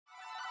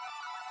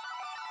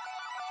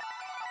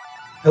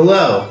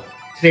Hello,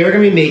 today we're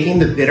going to be making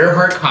the Bitter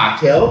Heart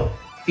cocktail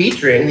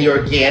featuring the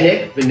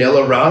organic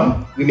vanilla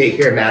rum we make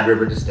here at Mad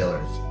River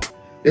Distillers.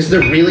 This is a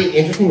really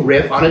interesting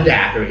riff on a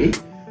daiquiri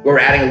where we're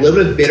adding a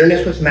little bit of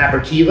bitterness with some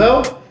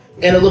aperitivo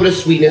and a little bit of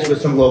sweetness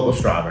with some local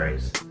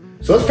strawberries.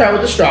 So let's start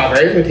with the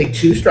strawberries. I'm going to take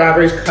 2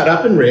 strawberries cut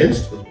up and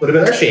rinsed. Let's put them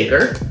in our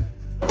shaker.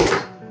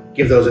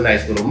 Give those a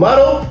nice little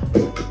muddle.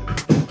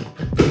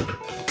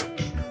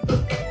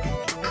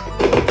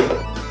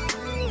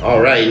 All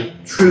right,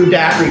 true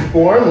daiquiri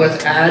form,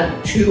 let's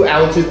add 2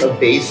 ounces of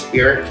base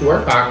spirit to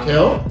our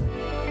cocktail.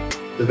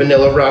 The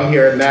vanilla rum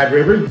here at Mad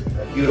River,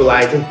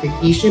 utilizing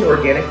Tahitian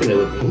organic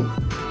vanilla beans.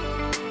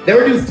 Then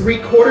we're doing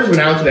 3/4 of an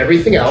ounce of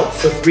everything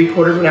else, so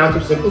 3/4 of an ounce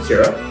of simple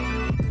syrup,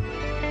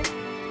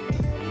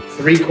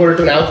 3/4 of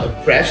an ounce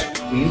of fresh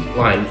squeezed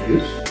lime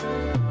juice,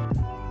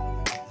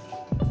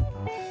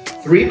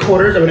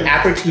 3/4 of an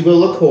aperitivo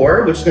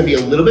liqueur, which is going to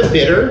be a little bit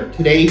bitter.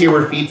 Today here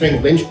we're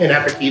featuring Linchpin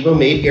aperitivo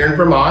made here in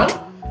Vermont.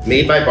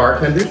 Made by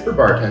bartenders for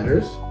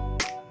bartenders.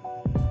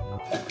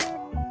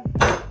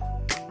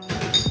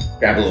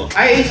 Grab a little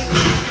ice.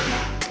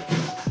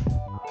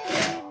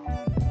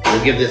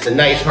 We'll give this a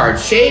nice hard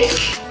shake.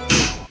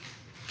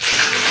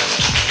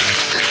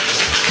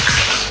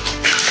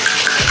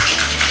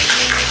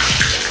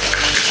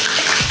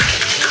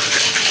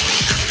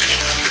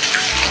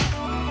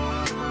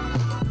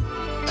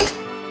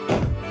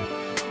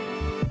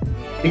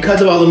 Because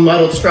of all the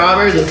muddled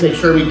strawberries, let's make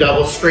sure we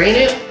double strain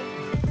it.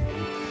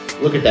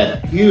 Look at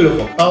that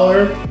beautiful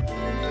color.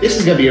 This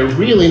is gonna be a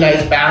really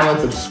nice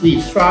balance of sweet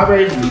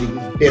strawberries meeting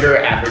with bitter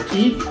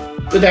aperitif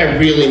with that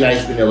really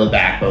nice vanilla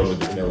backbone with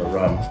the vanilla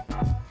rum.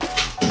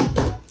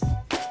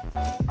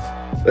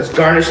 Let's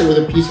garnish it with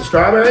a piece of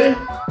strawberry,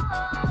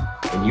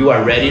 and you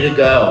are ready to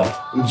go.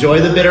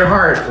 Enjoy the Bitter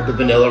Heart with the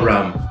vanilla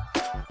rum.